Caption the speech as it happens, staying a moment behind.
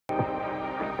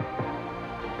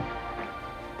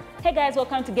Hey guys,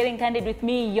 welcome to Getting Candid with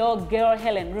me, your girl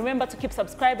Helen. Remember to keep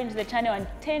subscribing to the channel and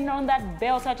turn on that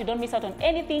bell so that you don't miss out on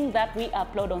anything that we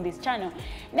upload on this channel.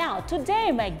 Now,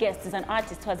 today my guest is an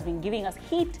artist who has been giving us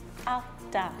hit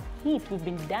after hit. We've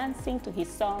been dancing to his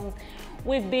songs.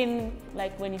 We've been,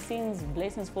 like when he sings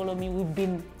Blessings Follow Me, we've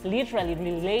been literally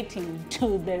relating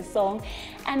to the song.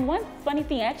 And one funny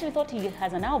thing, I actually thought he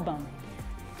has an album.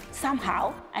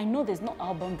 Somehow, I know there's no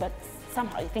album, but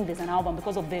somehow I think there's an album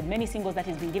because of the many singles that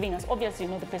he's been giving us. Obviously,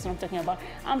 you know the person I'm talking about.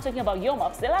 I'm talking about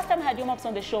Yobe. The last time I had Yobe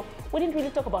on the show, we didn't really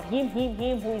talk about him,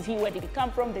 who is he, where did he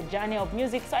come from, the journey of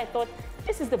music. So I thought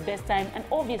this is the best time. And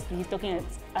obviously, he's telling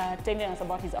us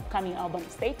about his upcoming album.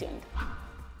 Stay tuned.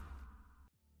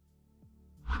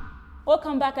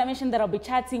 Welcome back. I mentioned that I'll be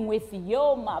chatting with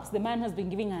Yobe, the man who has been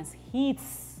giving us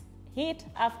hits, hit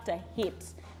after hit.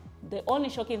 The only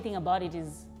shocking thing about it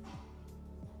is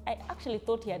I actually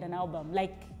thought he had an album.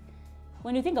 Like,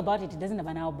 when you think about it, he doesn't have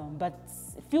an album, but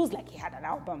it feels like he had an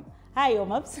album. Hi,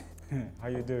 Yobe. How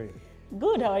you doing?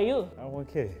 Good, how are you? I'm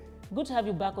okay. Good to have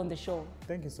you back on the show.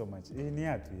 Thank you so much. So,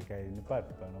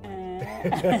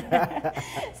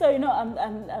 you know,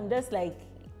 I'm just like,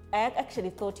 I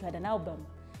actually thought you had an album.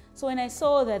 So when I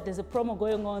saw that there's a promo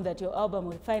going on that your album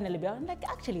will finally be out, I'm like,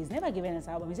 actually, he's never given us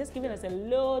an album. He's just given us a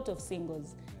lot of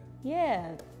singles.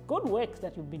 Yeah, good work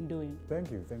that you've been doing. Thank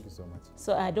you so much.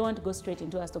 So I don't want to go straight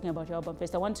into us talking about your album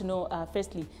first. I want to know,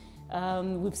 firstly,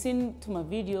 we've seen to my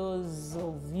videos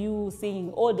of you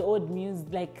singing odd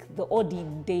music, like the odd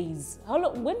days. How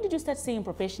long? When did you start singing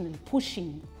professionally,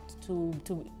 pushing to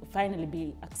finally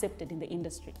be accepted in the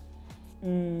industry?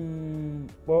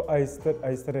 Well, I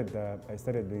started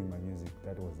doing my music.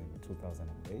 That was in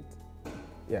 2008.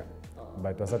 Yeah,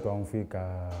 but it was at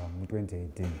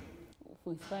 2018.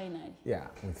 With Final. Yeah,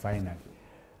 with Final.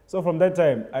 So from that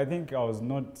time, I think I was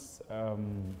not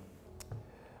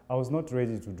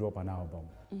ready to drop an album.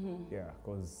 Yeah,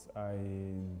 because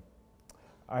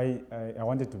I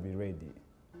wanted to be ready.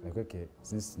 Like, okay,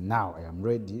 since now I am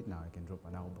ready, now I can drop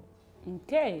an album.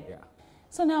 Okay. Yeah.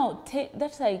 So now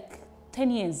that's like 10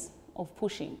 years of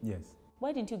pushing. Yes.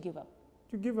 Why didn't you give up?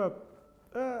 To give up.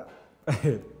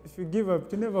 If you give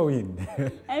up, you never win.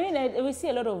 I mean, we see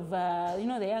a lot of, you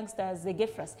know, the youngsters, they get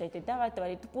frustrated.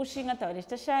 Pushing,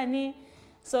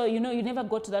 so, you know, you never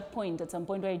got to that point, at some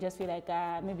point where you just feel like,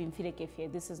 maybe in Phiri,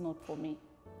 this is not for me.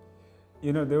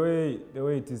 You know, the way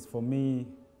it is for me,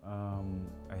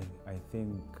 I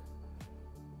think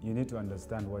you need to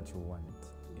understand what you want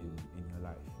in your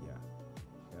life, yeah.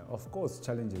 Of course,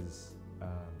 challenges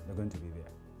are going to be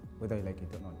there, whether you like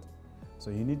it or not.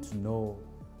 So you need to know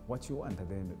what you want at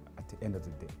the end of the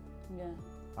day. Yeah.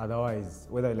 Otherwise,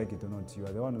 whether you like it or not, you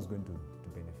are the one who's going to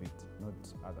benefit,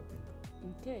 not other people.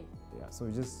 Okay. Yeah. So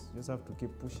you just have to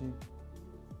keep pushing.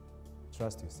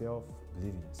 Trust yourself.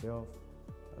 Believe in yourself.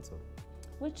 That's all.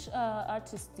 Which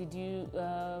artists did you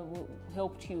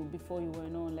helped you before you were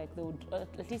known? Like they would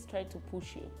at least try to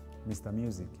push you. Mr.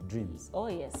 Music, Dreams. Oh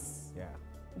yes. Yeah.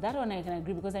 That one I can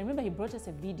agree because I remember he brought us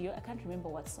a video. I can't remember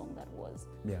what song that was.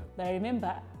 Yeah. But I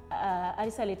remember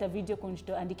Alisa later video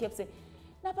conjito and he kept saying,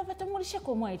 "Na papa tamulisha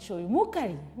ko mwa icho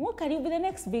Mukari will be the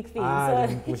next big thing." So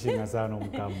pushing us on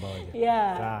Mkandawire.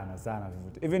 Yeah. Sana.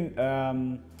 Even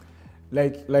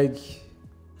like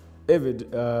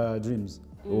Avid Dreams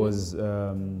was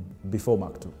before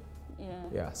Mark 2.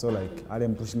 Yeah, so like I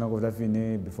am pushing out of that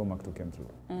thing before Mark 2 came through.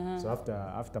 So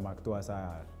after Mark 2 I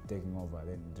started taking over,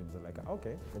 then Dreams were like,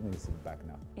 okay, let me sit back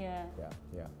now. Yeah.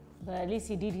 But at least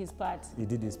he did his part. He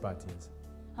did his part, yes.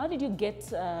 How did you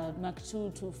get Mark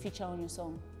 2 to feature on your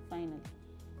song, finally?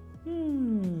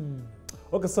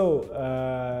 Okay, so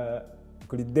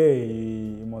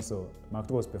Day also Mark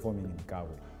 2 was performing in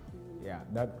Kawe. Yeah,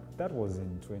 that was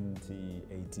in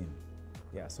 2018.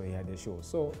 Yeah, so he had a show.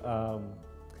 So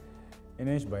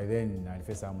by then, I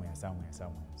felt somewhere.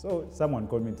 So someone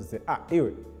called me to say,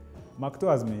 anyway, Mark 2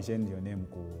 has mentioned your name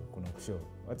kuno show.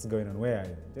 What's going on? Where are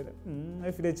you?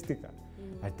 I feel sticker.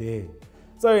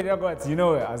 So you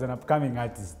know, as an upcoming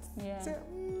artist, say,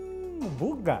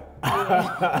 Buga.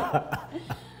 I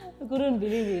couldn't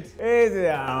believe it.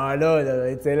 No,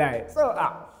 it's a lie.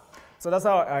 So that's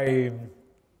how I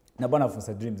nabana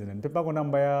for Dreams, and then people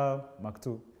number Mark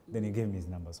 2. Then he gave me his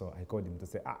number, so I called him to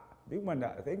say, Big man,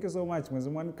 thank you so much. No, we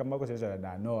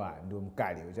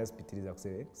just pitiriza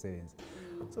savings.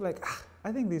 So like,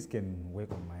 I think this can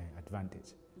work on my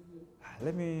advantage.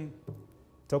 Let me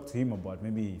talk to him about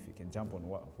maybe if he can jump on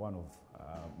one of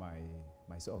my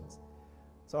songs.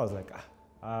 So I was like,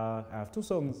 I have 2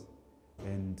 songs,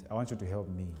 and I want you to help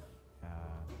me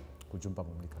kujumpa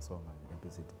mumlika song and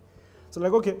implicit. So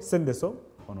like, okay, send the song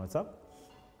on WhatsApp.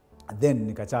 Then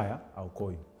nikachaya, I'll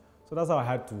call you. So that's how I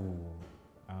had to,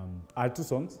 I had 2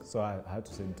 songs, so I had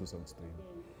to send 2 songs to him.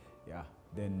 Yeah,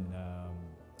 then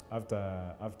after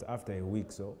a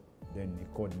week so, then he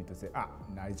called me to say,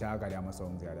 naichaka ama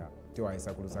songs yada,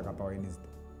 tiwaisa kulusaka pa Wednesday.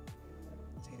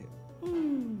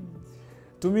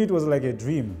 To me it was like a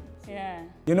dream. Yeah.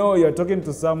 You know, you're talking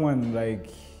to someone like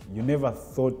you never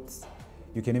thought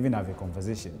you can even have a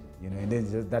conversation, you know, and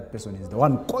then just that person is the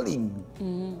one calling.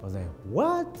 I was like,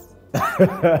 what?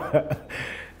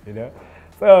 You know?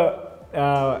 So,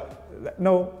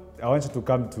 no, I want you to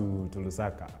come to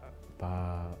Lusaka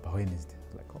by Wednesday.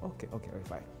 Like, okay,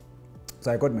 fine.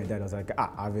 So I called my dad. I was like,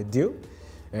 I have a deal.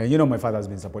 You know, my father has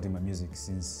been supporting my music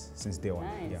since day one.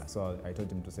 Nice. Yeah, so I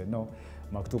told him to say no.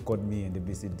 Mark 2 called me and the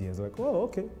BCD. I was like, oh,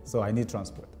 okay. So I need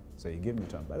transport. So he gave me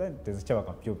transport. But then there's a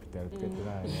transport.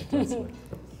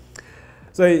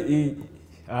 So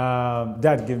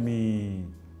dad gave me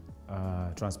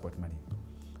transport money.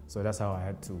 So that's how I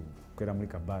had to get a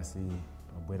bus. Then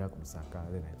I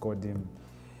called him.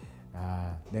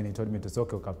 Then he told me to say,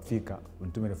 okay, ukafika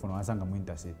unitume the phone wasanga mu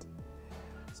intercity.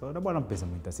 So nabona mpesa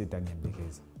mu intercity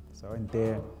aniyembekeza. So I went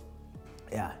there.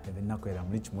 Yeah, even nakwera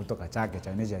muri chimotoka chake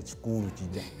chaneja chikuru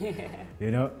chija.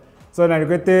 You know? So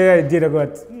nalikwete I did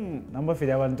got namba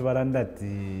fili abantu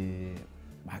barandati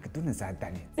makatune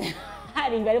satani.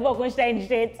 Hari ngalipo kunshine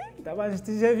shit.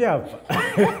 Tabashitije vyapa.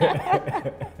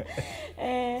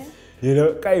 You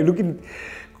know, kai looking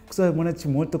so mwana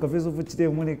chimotoka vezo vuchite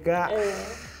moneka.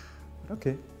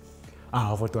 Okay.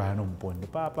 What do I know?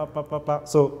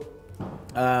 So,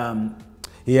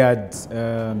 he had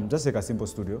just like a simple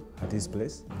studio at his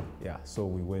place. Yeah. So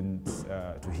we went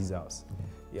to his house.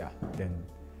 Yeah. Then,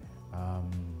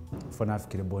 for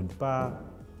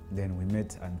then we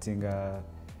met Antinga.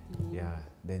 Yeah.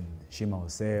 Then Shima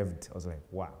was saved. I was like,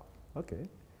 wow. Okay.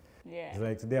 Yeah. It's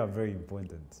like today I'm very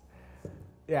important.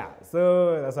 Yeah.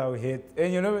 So that's how we hit.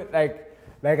 And you know, like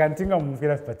Antinga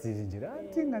mufira participate.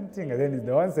 Antinga. Then it's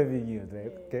the one saving you. It's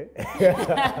like, okay.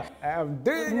 I'm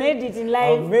doing it. Made it in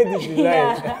life. I've made it in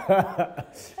life.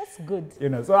 That's good. You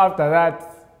know, so after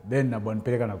that, then Nabon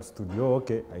Peleka na studio.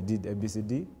 Okay, I did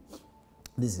ABCD.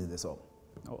 This is the song.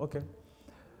 Oh, okay.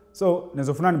 So,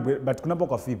 but kuna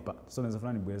boka fipa. So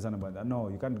nezofuna nibweleza about no,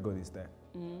 you can't go this time.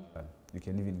 You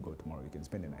can even go tomorrow. You can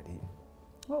spend the night here.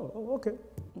 Oh, okay.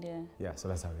 Yeah. Yeah, so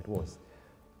that's how it was.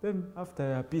 Then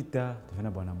after Peter,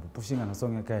 pushing on a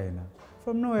song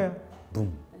from nowhere,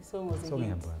 boom. The song was a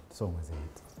hit. Song was a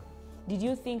hit. Did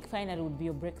you think finally would be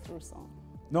your breakthrough song?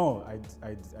 No, I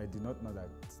did not know that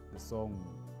the song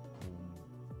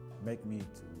would make me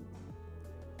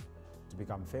to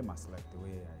become famous like the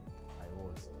way I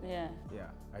was. Yeah.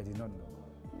 Yeah, I did not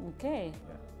know. Okay.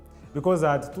 Yeah. Because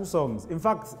I had 2 songs. In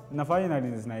fact, na finally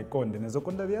is Naikonde,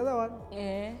 Nezokonda the other one.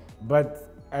 Yeah. But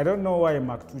I don't know why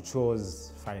Mark 2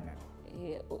 chose Final.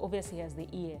 Yeah, obviously he has the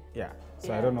ear. Yeah, so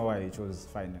Yeah. I don't know why he chose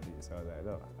Finally. So I was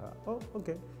like, oh,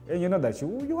 okay. And you know that you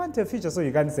want a feature, so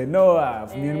you can't say no. Yeah,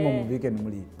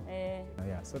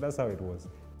 so that's how it was.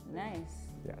 Nice.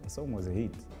 Yeah, the song was a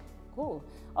hit. Cool.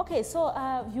 Okay, so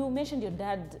you mentioned your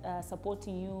dad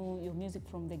supporting you, your music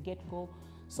from the get-go.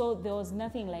 So there was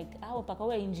nothing like,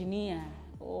 Pakawa engineer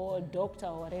or doctor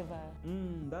or whatever.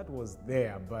 That was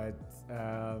there, but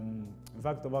in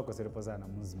fact, tobacco se reposa na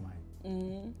muzmai.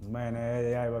 Muzmai na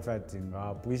ya bafati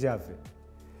ngapuisha fe.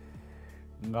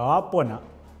 Ngawapona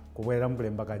kukwera mpule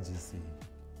mpaka GC.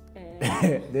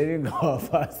 Then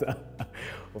ngawafasa.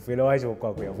 Ufile wacho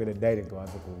kwako ya ufile direct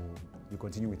wazo you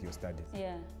continue with your studies.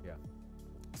 Yeah. Yeah.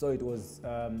 So it was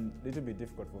a little bit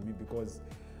difficult for me because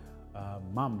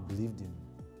mom believed in,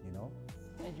 you know,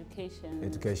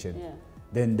 education. Yeah.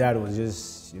 Then dad was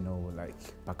just, you know, like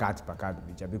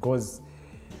pakat because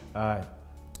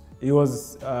he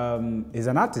was he's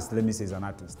an artist. Let me say he's an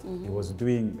artist. He was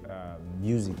doing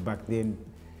music back then,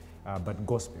 but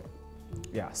gospel.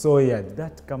 Yeah. So yeah,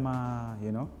 that kama,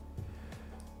 you know.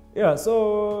 Yeah.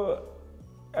 So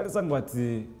I sang what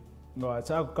no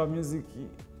chaka music.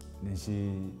 Then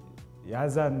she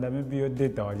yazanda maybe your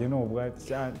data, you know what.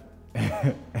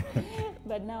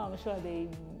 But now I'm sure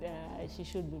she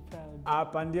should be proud.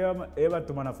 Apandia eba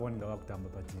tumana phone ngawa kutamba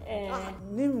pati.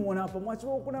 Nimona pa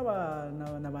mwacho kuna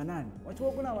na banani.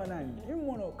 Mwacho kuna banani.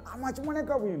 Nimona mwacho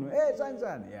moneka bwino.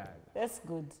 Sansan. Yeah. That's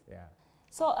good. Yeah.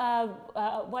 So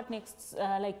what next?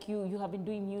 Like you have been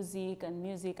doing music,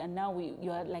 and now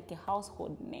you are like a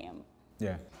household name.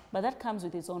 Yeah. But that comes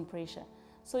with its own pressure.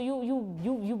 So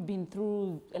you've been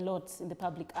through a lot in the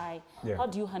public eye. Yeah. How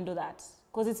do you handle that?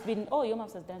 Because it's been,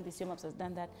 Yomaps has done this, Yomaps has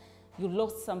done that. You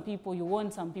lost some people, you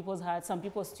won some people's hearts, some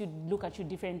people still look at you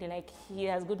differently, like he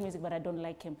has good music but I don't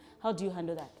like him. How do you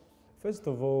handle that? First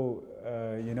of all,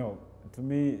 you know, to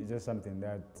me, it's just something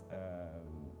that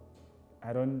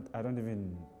I don't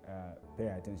even pay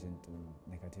attention to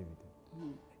negativity.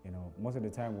 You know, most of the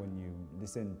time when you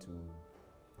listen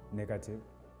to negative,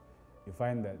 you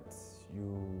find that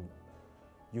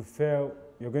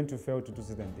you're going to fail to do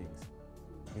certain things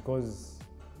because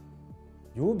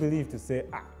you will believe to say,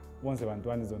 once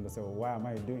one is on the say, well, why am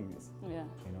I doing this? Yeah.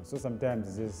 You know, so sometimes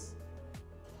it's just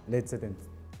let certain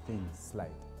things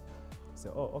slide. Say,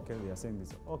 oh, okay, we are saying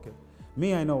this. Okay,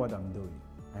 me, I know what I'm doing.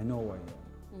 I know who I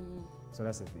am. So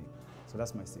that's the thing. So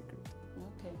that's my secret.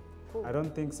 Okay, cool. I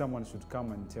don't think someone should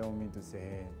come and tell me to say,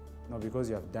 hey, no, because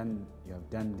you have done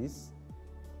this,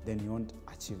 then you won't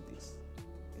achieve this.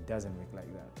 It doesn't work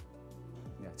like that.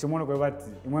 Yeah.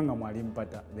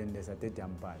 Then there's a tete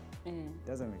ampad. It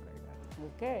doesn't work like that.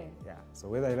 Okay. Yeah. So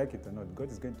whether I like it or not,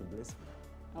 God is going to bless me.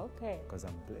 Okay. Because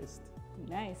I'm blessed.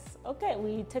 Nice. Okay,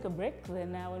 we take a break.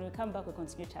 Then when we come back, we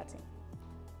continue chatting.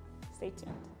 Stay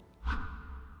tuned.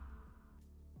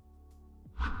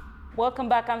 Welcome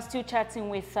back. I'm still chatting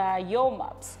with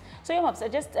Yobe. So Yobe,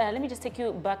 let me just take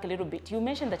you back a little bit. You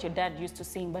mentioned that your dad used to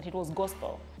sing, but it was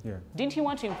gospel. Yeah. Didn't he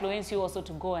want to influence you also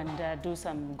to go and do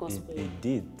some gospel? It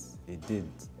did.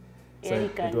 So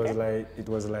it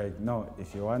was like, no,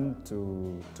 if you want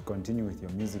to continue with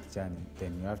your music journey,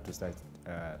 then you have to start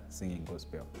singing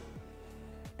gospel.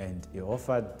 And he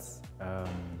offered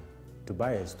to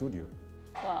buy a studio.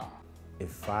 Wow.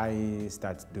 If I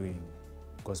start doing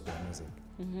gospel music.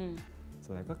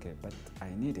 So like, okay, but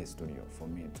I need a studio for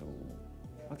me to,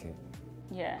 okay.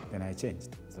 Yeah. Then I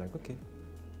changed. It's like, okay,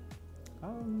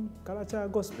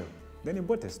 Kalacha gospel. Then he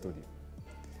bought a studio.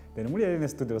 Then we are in a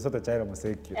studio, so the child was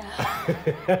so cute.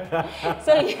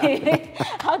 So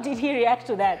how did he react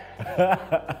to that?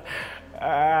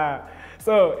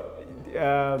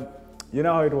 You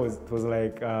know how it was? It was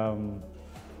like,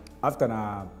 after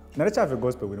a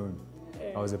gospel, we know,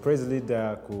 I was a praise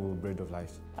leader who Bread of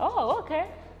Life. Oh, okay.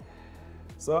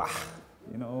 So,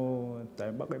 you know,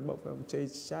 time back from church,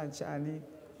 shani.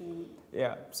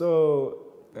 Yeah. So,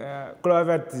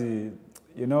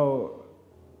 you know,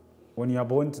 when you are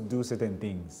born to do certain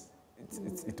things,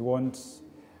 it won't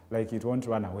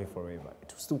run away forever.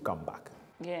 It will still come back.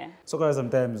 Yeah. So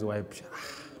sometimes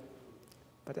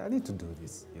but I need to do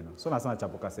this, you know. So nasana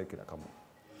chapoka sekira kamo.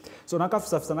 So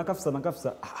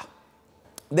nakafsa.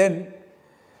 Then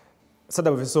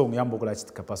sada with song yambo kula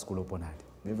chitika school oponadi.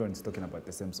 Everyone's talking about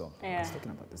the same song. Yeah. It's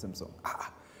talking about the same song.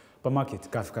 Pa market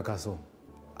kafika kaso.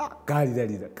 Kari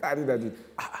dadi.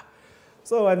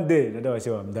 So one day nada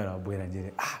washewa mdara wabwera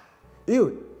njere.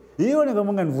 Iyo neka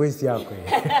munga ni voice yako.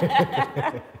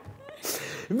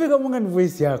 Mbega munga ni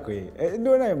voice yako.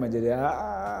 Ndio na imagine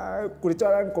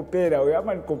kulichana nikopera we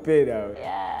ama nikopera.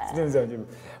 Yeah.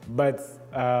 But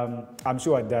I'm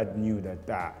sure Dad knew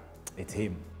that it's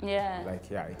him. Yeah.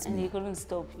 Like it's and me. he couldn't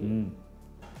stop you.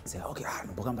 Say okay,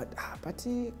 but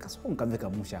kasong kamveka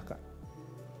mushaka.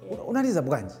 Unaliza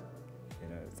bwanji. You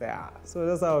know, so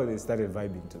that's how they started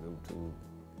vibing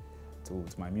to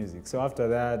my music. So after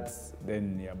that,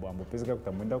 then Bwambo Pesika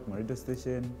kutamwenda ku radio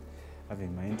station,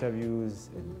 having my interviews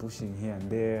and pushing here and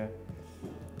there.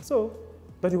 So,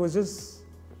 but it was just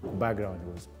background.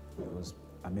 It was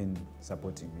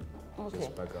supporting me. Okay.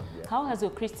 Just background, yeah. How has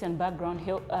your Christian background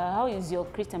how is your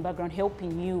Christian background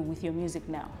helping you with your music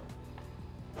now?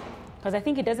 Because I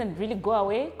think it doesn't really go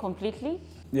away completely.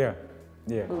 Yeah.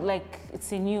 Like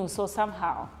it's in you, so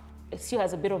somehow it still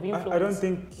has a bit of influence. I don't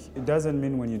think it doesn't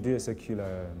mean when you do a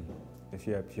secular, if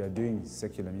you're doing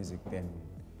secular music, then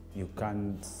you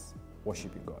can't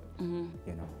worship God. You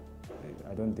know,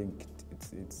 I don't think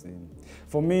it's in.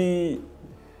 For me,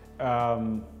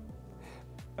 God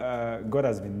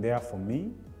has been there for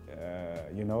me,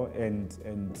 you know, and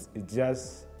it's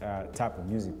just a type of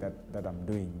music that I'm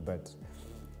doing, but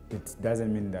it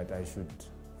doesn't mean that I should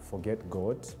forget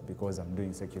God because I'm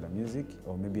doing secular music,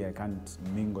 or maybe I can't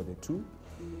mingle the two.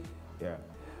 Yeah.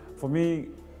 For me,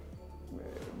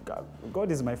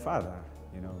 God is my father,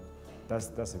 you know. That's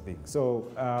the thing.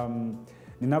 So,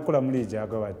 ninakula mulija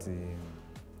agawati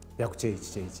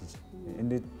yakuchurch.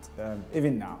 And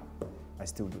even now, I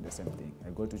still do the same thing. I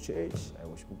go to church, I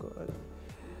worship God.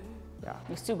 Yeah.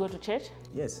 You still go to church?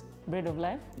 Yes. Bread of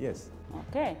Life? Yes.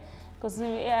 Okay. Because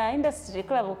industry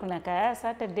club kunaka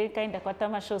Saturday kind of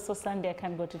kwatama show, so Sunday I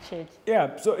can go to church.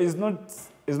 Yeah, so it's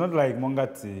not like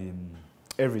mongati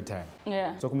every time.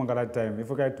 Yeah. So kumangala time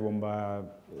if I to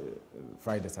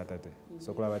Friday Saturday.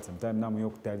 So kulaba sometimes namu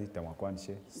yokutali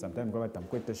tamwakwanishe. Sometimes kulaba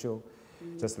tamkwete show,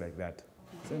 just like that.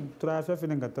 So turafya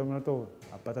feeling ngatomo to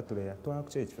apata tuleya to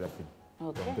church feeling.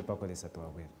 Okay. People call it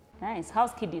Nice.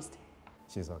 How's Candid?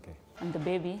 She's okay. And the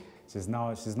baby? She's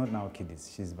not now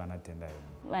Kiddies, she's Vanatendai.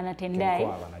 Vanatendai.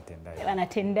 Vanatendai.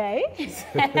 Vanatendai.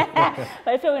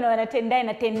 But if you know Vanatendai,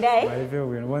 Natendai.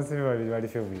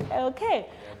 Okay.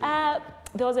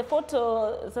 There was a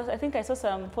photo, so I think I saw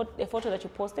a photo that you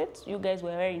posted. You guys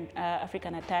were wearing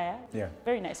African attire. Yeah.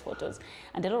 Very nice photos.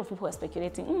 And a lot of people were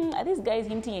speculating, are these guys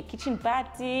hinting a kitchen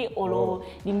party? Or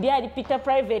Limbiadi Peter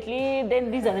privately? Then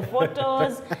these are the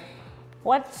photos.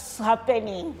 What's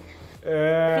happening?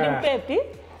 Film Pepe?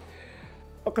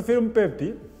 Okay, Film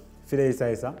Pepe. Phiri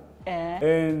Isaisa.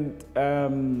 And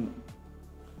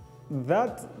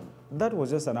that was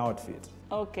just an outfit.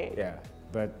 Okay. Yeah.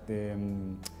 But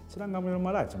everything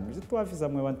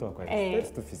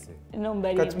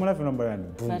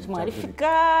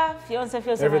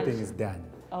is done.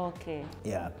 Okay.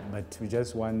 Yeah, but we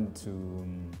just want to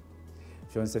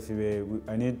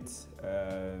I need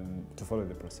to follow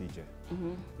the procedure.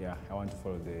 Yeah, I want to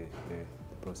follow the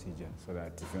procedure so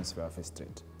that Fiance are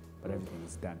straight. But everything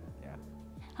is done. Yeah.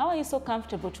 How are you so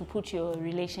comfortable to put your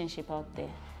relationship out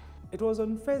there? It was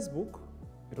on Facebook.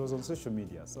 It was on social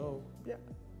media. So yeah.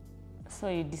 So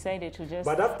you decided to just.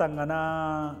 But after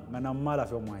ngana mala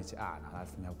fyo mwachi na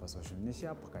afinya kwa social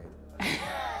nisha pakaida.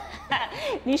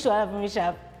 Nisho hapo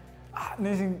misha.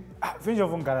 Finjo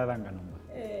fungalalanga noma.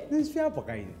 Nisha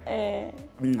pakaida.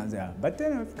 But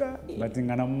then afika but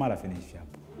ngana mala finish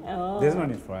hapo. There's no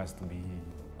need for us to be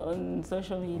on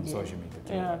social media. On social media.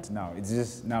 Yeah. But now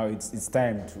it's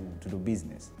time to do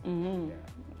business. Yeah.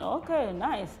 Okay,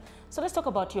 nice. So let's talk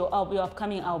about your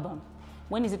upcoming album.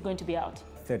 When is it going to be out?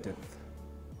 30th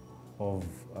of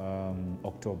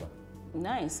October.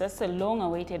 Nice. That's a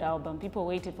long-awaited album. People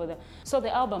waited for that. So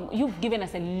the album, you've given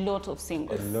us a lot of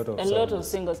singles. A lot of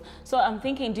singles. So I'm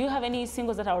thinking, do you have any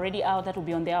singles that are already out that will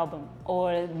be on the album?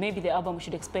 Or maybe the album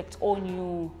should expect all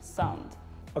new sound?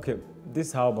 Okay,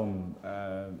 this album,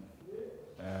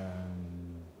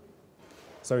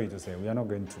 sorry to say, we are not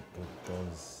going to put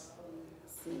those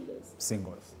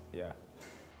singles. Yeah.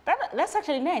 That's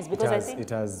actually nice because I think it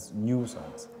has new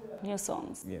songs. New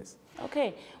songs. Yes.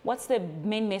 Okay. What's the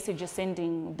main message you're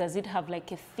sending? Does it have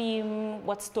like a theme?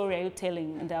 What story are you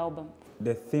telling in the album?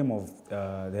 The theme of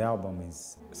the album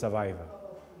is survivor.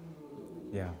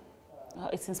 Yeah.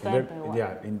 It's inspired by what?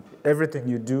 Yeah. In everything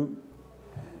you do,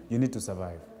 you need to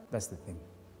survive. That's the thing.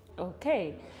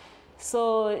 Okay.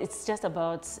 So it's just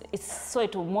about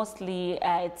it will mostly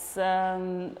it's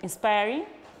inspiring.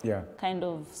 Yeah. Kind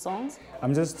of songs.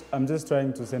 I'm just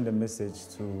trying to send a message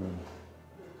to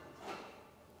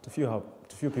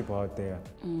few people out there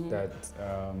that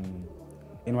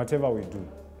in whatever we do,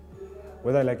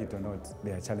 whether I like it or not,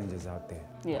 there are challenges out there.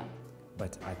 Yeah.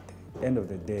 But at the end of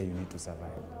the day, you need to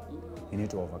survive. You need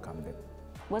to overcome them.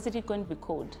 What's it going to be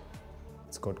called?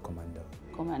 It's called Commander.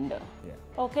 Commander. Yeah.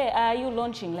 Okay. Are you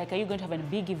launching? Like, are you going to have a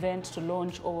big event to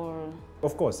launch, or?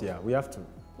 Of course, yeah. We have to.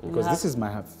 Because this is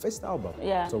my first album,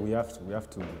 yeah. So we have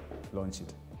to launch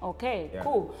it. Okay, yeah.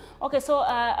 Cool. Okay, so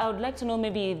I would like to know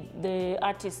maybe the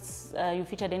artists, you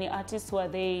featured any artists, who are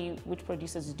they, which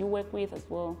producers did you work with as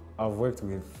well? I've worked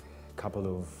with a couple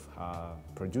of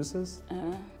producers,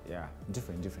 yeah,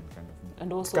 different kind of.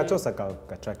 And also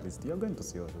a track list. You're going to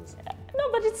see all those.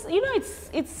 No, but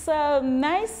it's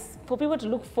nice for people to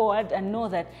look forward and know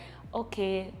that,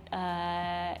 okay,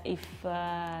 if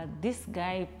this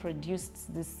guy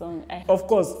produced this song, of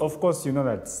course, you know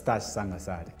that Stash sang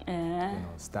aside. You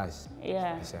know, Stash,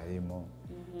 yeah, Sharimo,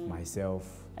 myself,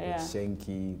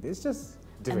 Shenki. There's just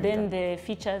different. And then the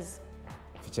features.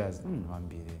 Features.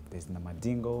 There's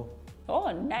Namadingo.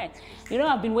 Oh, nice. You know,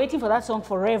 I've been waiting for that song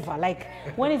forever. Like,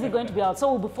 when is it going to be out?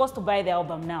 So we'll be forced to buy the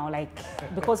album now, like,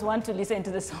 because we want to listen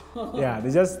to the song. Yeah,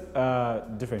 they're just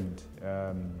different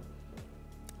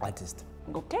artists.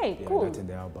 Okay, cool. That's in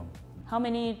the album. How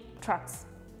many tracks?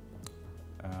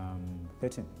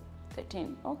 13.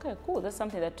 13. Okay, cool. That's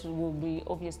something that we'll be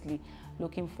obviously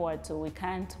looking forward to. We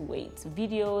can't wait.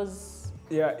 Videos.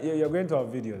 Yeah, you're going to have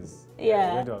videos.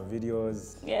 Yeah. You're going to have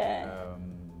videos. Yeah.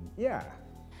 Yeah.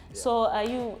 So are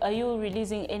you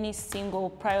releasing any single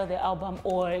prior to the album,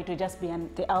 or it will just be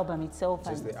the album itself?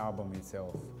 Just the album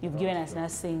itself. You've given us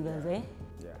nice singles, eh?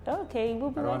 Yeah. Okay, we'll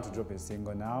be I don't want to drop a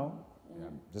single now.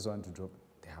 Just want to drop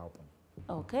the album.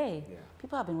 Okay. Yeah.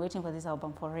 People have been waiting for this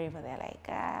album forever. They're like,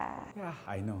 Yeah,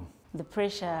 I know. The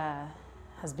pressure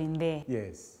has been there.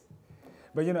 Yes.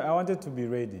 But you know, I wanted to be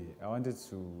ready. I wanted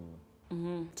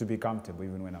to be comfortable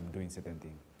even when I'm doing certain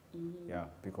things. Yeah,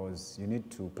 because you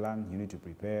need to plan, you need to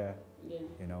prepare. Yeah.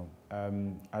 You know,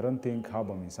 I don't think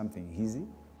album is something easy.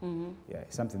 Yeah,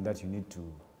 it's something that you need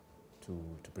to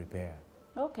prepare.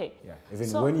 Okay. Yeah,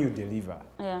 even when you deliver,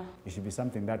 yeah, it should be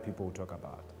something that people will talk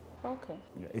about. Okay.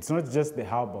 Yeah, it's not just the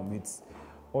album, it's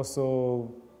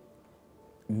also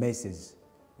message,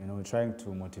 you know, trying to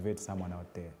motivate someone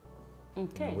out there.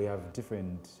 Okay. You know, we have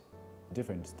different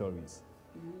stories.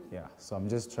 Yeah, so I'm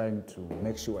just trying to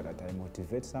make sure that I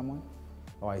motivate someone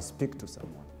or I speak to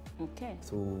someone. Okay.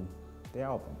 So the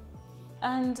album.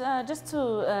 And just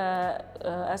to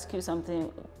ask you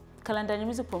something, Calendar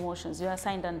Music Promotions, you are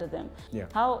signed under them. Yeah.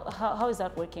 How is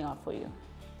that working out for you?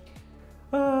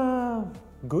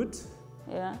 Good.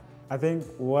 Yeah. I think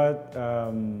what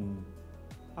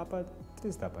hapa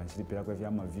least hapa nchilipira kwa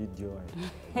vyama video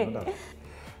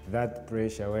that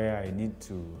pressure where I need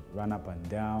to run up and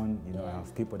down, you know, I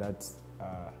have people that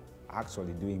are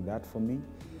actually doing that for me.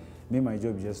 Me, my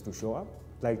job is just to show up.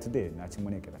 Like today,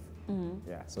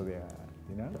 yeah, so they are,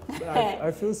 you know,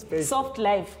 I feel space. Soft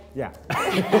life. Yeah.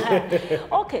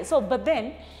 Okay, so, but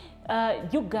then,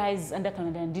 you guys under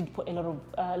Canada did a lot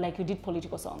of, like you did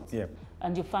political songs. Yeah.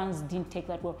 And your fans didn't take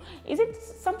that well. Is it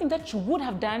something that you would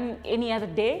have done any other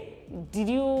day? Did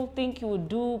you think you would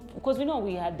do, because we know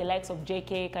we had the likes of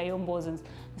JK, Kayombos and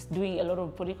doing a lot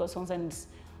of political songs, and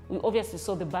we obviously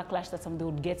saw the backlash that they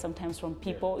would get sometimes from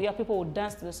people. Yeah, people would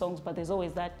dance to the songs, but there's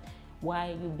always that, why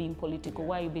are you being political?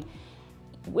 Why are you being...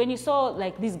 When you saw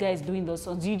like these guys doing those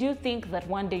songs, did you think that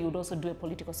one day you'd also do a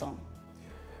political song?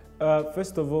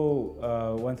 First of all,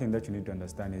 one thing that you need to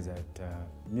understand is that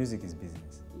music is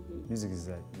business. Music is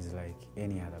like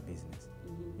any other business.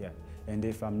 Yeah, and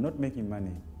if I'm not making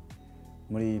money,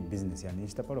 money business, yani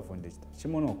it's part of foundation.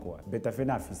 Chimonokwa, better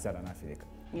fena afisara na Africa.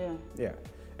 Yeah. Yeah,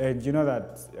 and you know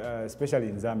that especially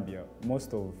in Zambia,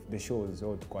 most of the shows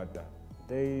out quarter,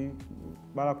 they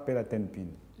barak pay 10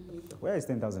 pin. Where is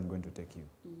 10,000 going to take you?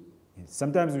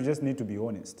 Sometimes we just need to be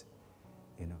honest,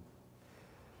 you know.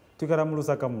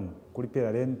 Tukaramulusa kamu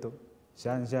kulipira rento,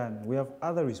 shan, we have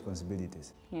other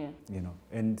responsibilities. Yeah. You know,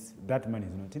 and that money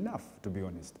is not enough, to be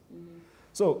honest.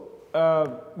 So,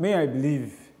 may I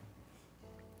believe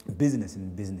business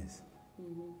in business.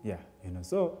 Yeah, you know.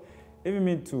 So, even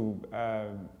me to,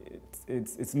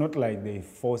 it's not like they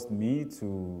forced me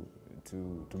to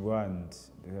go and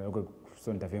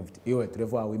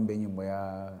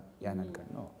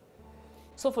no.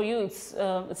 So for you, it's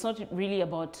not really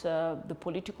about the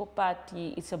political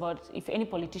party. It's about if any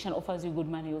politician offers you good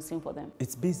money, you'll sing for them.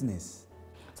 It's business.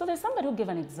 So there's somebody who gave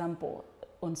an example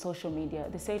on social media.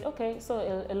 They said, okay,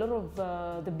 so a lot of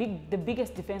the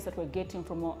biggest defense that we're getting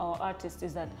from our artists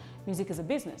is that music is a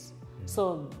business.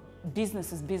 So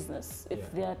business is business.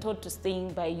 If they are told to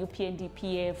sing by UPND,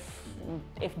 PF,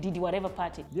 FDD, whatever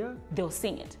party, they'll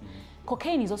sing it.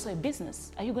 Cocaine is also a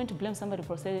business. Are you going to blame somebody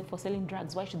for selling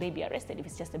drugs? Why should they be arrested if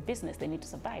it's just a business? They need to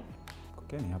survive.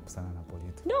 Cocaine helps na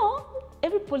politics. No,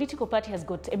 every political party has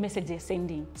got a message they're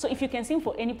sending. So if you can sing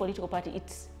for any political party,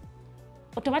 it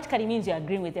automatically means you're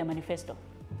agreeing with their manifesto.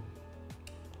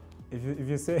 If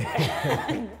you say...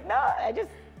 No, I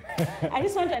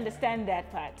just want to understand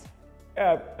that part.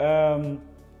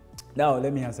 Now,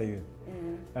 let me answer you.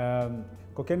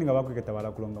 Cocaine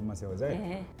ngabakuketa kulonga masewa,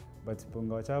 right? But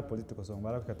political song,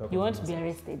 you want to be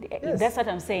arrested. Yes. That's what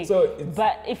I'm saying. So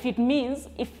but if it means,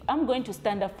 if I'm going to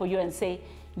stand up for you and say,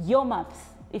 your maps,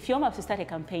 if your maps start a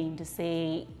campaign to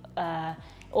say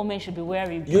all men should be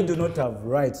wearing pink. You do not have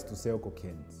rights to sell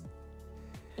cocaine.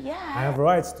 Yeah. I have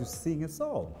rights to sing a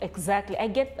song. Exactly, I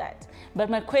get that.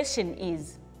 But my question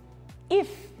is, if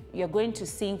you're going to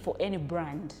sing for any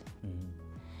brand,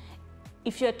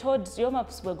 if you're told your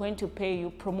maps were going to pay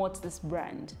you, promote this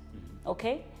brand,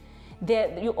 okay?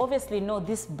 You obviously know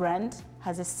this brand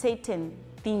has a certain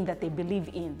thing that they believe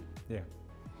in. Yeah.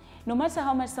 No matter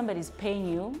how much somebody is paying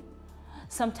you,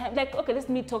 sometimes, like, okay, let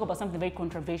me talk about something very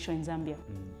controversial in Zambia.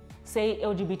 Say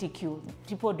LGBTQ.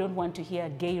 People don't want to hear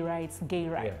gay rights.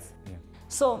 Yeah.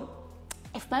 So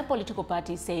if my political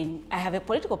party is saying, I have a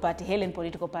political party, Hellen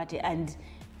political party, and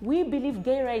we believe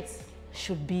gay rights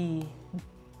should be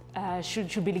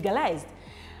legalized.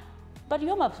 But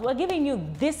Yomaps, we're giving you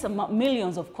this amount,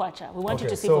 millions of kwacha. We want you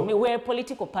to sing for me. We're a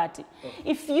political party.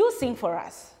 If you sing for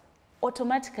us,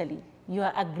 automatically you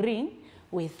are agreeing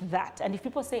with that. And if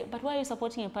people say, but why are you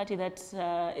supporting a party that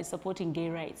is supporting gay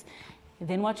rights?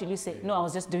 Then what will you say? No, I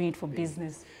was just doing it for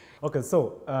business. Okay,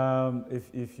 so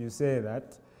if you say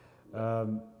that,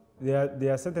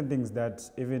 there are certain things that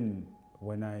even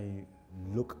when I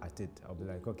look at it, I'll be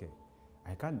like, okay,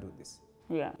 I can't do this.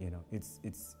 Yeah. You know,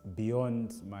 it's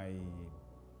beyond my...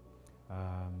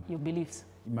 your beliefs.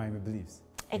 My beliefs.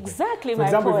 Exactly, for my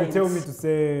example, point. if you tell me to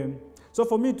say... So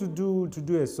for me to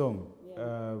do a song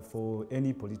for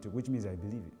any political, which means I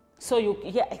believe it. So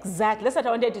yeah, exactly. That's what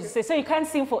I wanted to say. So you can't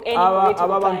sing for any political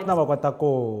party.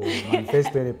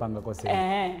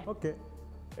 Okay.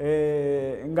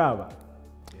 Ngaba.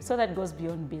 So that goes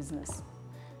beyond business.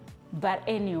 But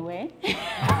anyway,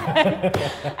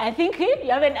 I think you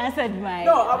haven't answered my.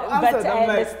 No, I've answered. But I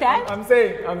understand.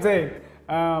 I'm saying,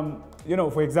 you know,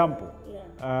 for example,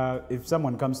 if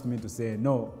someone comes to me to say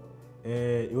no,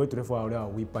 because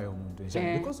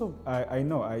of I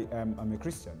know I'm a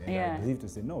Christian and I believe to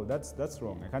say no, that's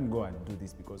wrong. I can't go and do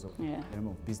this because of the name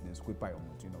of business, you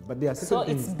know. But there are certain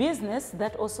things. It's business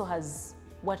that also has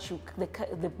what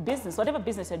the business, whatever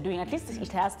business you're doing, at least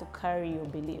it has to carry your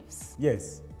beliefs.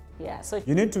 Yes. Yeah. So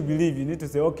you need to believe. You need to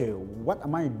say, okay, what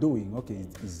am I doing? Okay,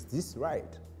 is this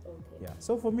right? Okay. Yeah.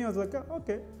 So for me, I was like,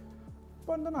 okay.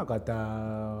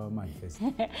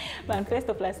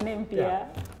 Manifesto plus name, Pia.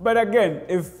 But again,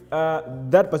 if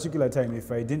that particular time,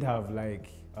 if I didn't have like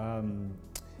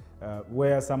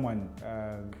where someone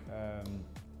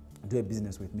do a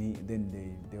business with me, then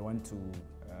they want to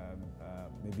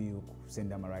maybe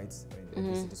send them a rights in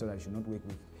the city so that I should not work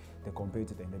with the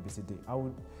competitor in the city. I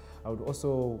would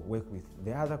also work with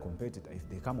the other competitor if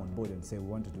they come on board and say we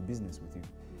want to do business with you,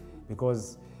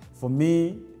 because for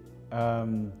me.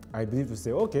 I believe to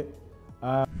say, okay,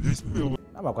 for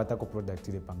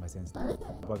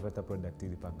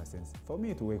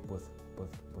me to work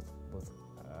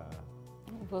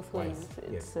both ways.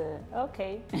 It's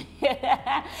okay.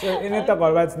 So in it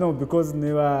about rights, no, because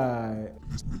never.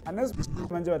 Unless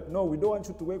no, we don't want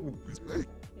you to work with.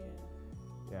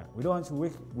 Yeah, we don't want you to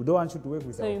work. We don't want you to work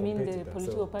with. So you mean the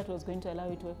political party was going to allow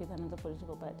you to work with another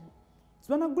political party? It's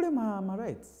when I get my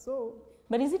rights. So.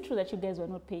 But is it true that you guys were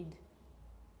not paid?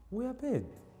 We are paid.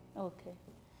 Okay.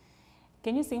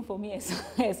 Can you sing for me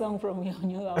a song from your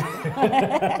new album?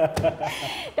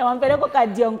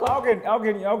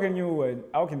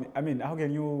 How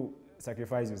can you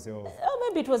sacrifice yourself? Oh,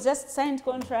 maybe it was just signed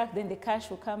contract, then the cash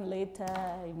will come later,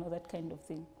 you know, that kind of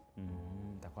thing.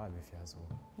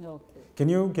 Okay. Can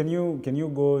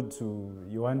you go to,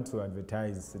 you want to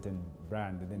advertise certain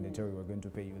brand and then they tell you we're going to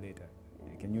pay you later?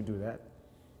 Can you do that?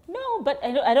 No, but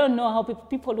I don't know how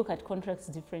people look at contracts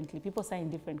differently. People sign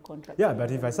different contracts. Yeah,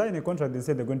 but if I sign a contract, they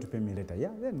say they're going to pay me later.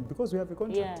 Yeah, then because we have a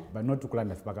contract. But not to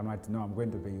client if no, I'm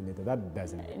going to pay you later. That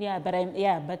doesn't.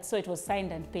 Yeah, but so it was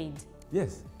signed and paid.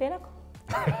 Yes. Pelako.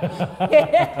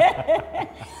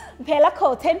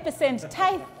 10%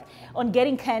 tithe on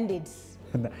getting Candid.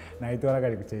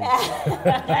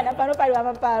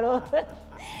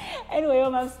 Anyway,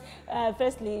 Mams,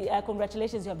 firstly,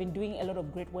 congratulations. You have been doing a lot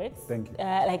of great work. Thank you.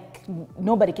 Like,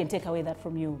 nobody can take away that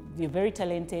from you. You're very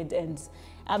talented, and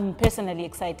I'm personally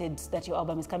excited that your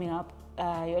album is coming up.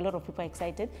 A lot of people are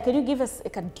excited. Can you give us a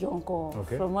kadionko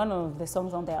from one of the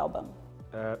songs on the album?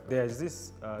 There's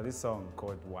this song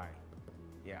called Why.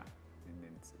 Yeah, and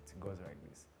it goes like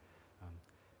this.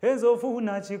 Enzo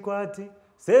funa chikwati,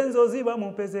 senzo ziba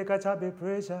mupezeka chabe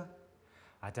pressure.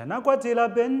 Atanakwatila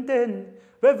benten,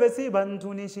 bevesi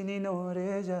bantuni shinino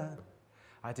reja.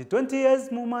 Ati 20 years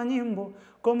mumanyimbo,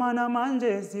 komana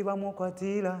manje siba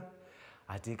mukwatila.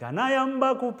 Ati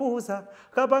kanayamba kupusa,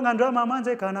 kapanga ndrama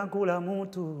manje kanakula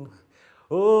mutu.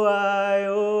 Oh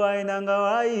ai nanga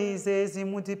wai sesi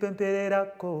muti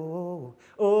pempererako.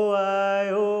 Oh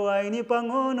ai ni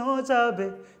pangono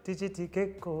chabe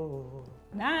tichitikeko.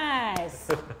 Nice.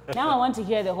 Now I want to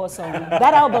hear the whole song.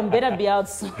 That album better be out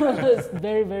soon,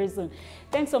 very, very soon.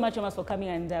 Thanks so much, Thomas, for coming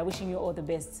and wishing you all the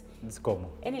best. It's cool.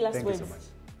 Any last words? Thank you so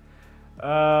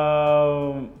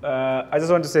much. I just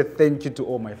want to say thank you to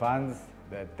all my fans.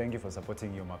 Thank you for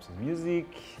supporting Your Maps' music,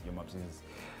 Your Maps'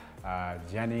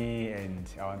 journey, and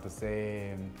I want to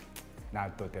say,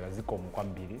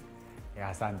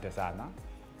 asante sana.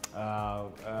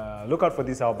 Look out for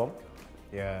this album.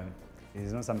 Yeah.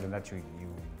 It's not something that you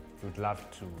would love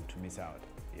to miss out.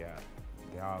 Yeah,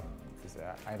 the album is,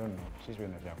 I don't know. She's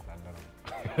really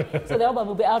not. So the album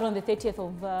will be out on the 30th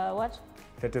of what?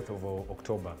 30th of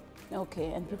October.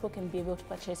 Okay, and people can be able to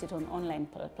purchase it on online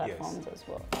platforms as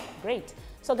well. Great.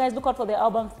 So guys, look out for the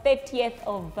album 30th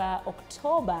of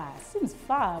October. Seems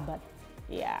far, but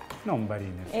yeah.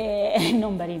 Nobody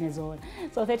knows all.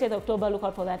 So 30th October, look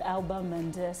out for that album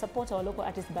and support our local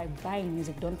artists by buying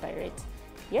music. Don't pirate.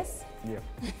 Yes? Yeah.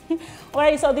 All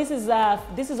right, so this is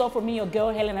all from me, your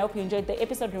girl Helen. I hope you enjoyed the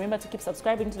episode. Remember to keep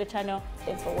subscribing to the channel.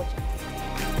 Thanks for watching.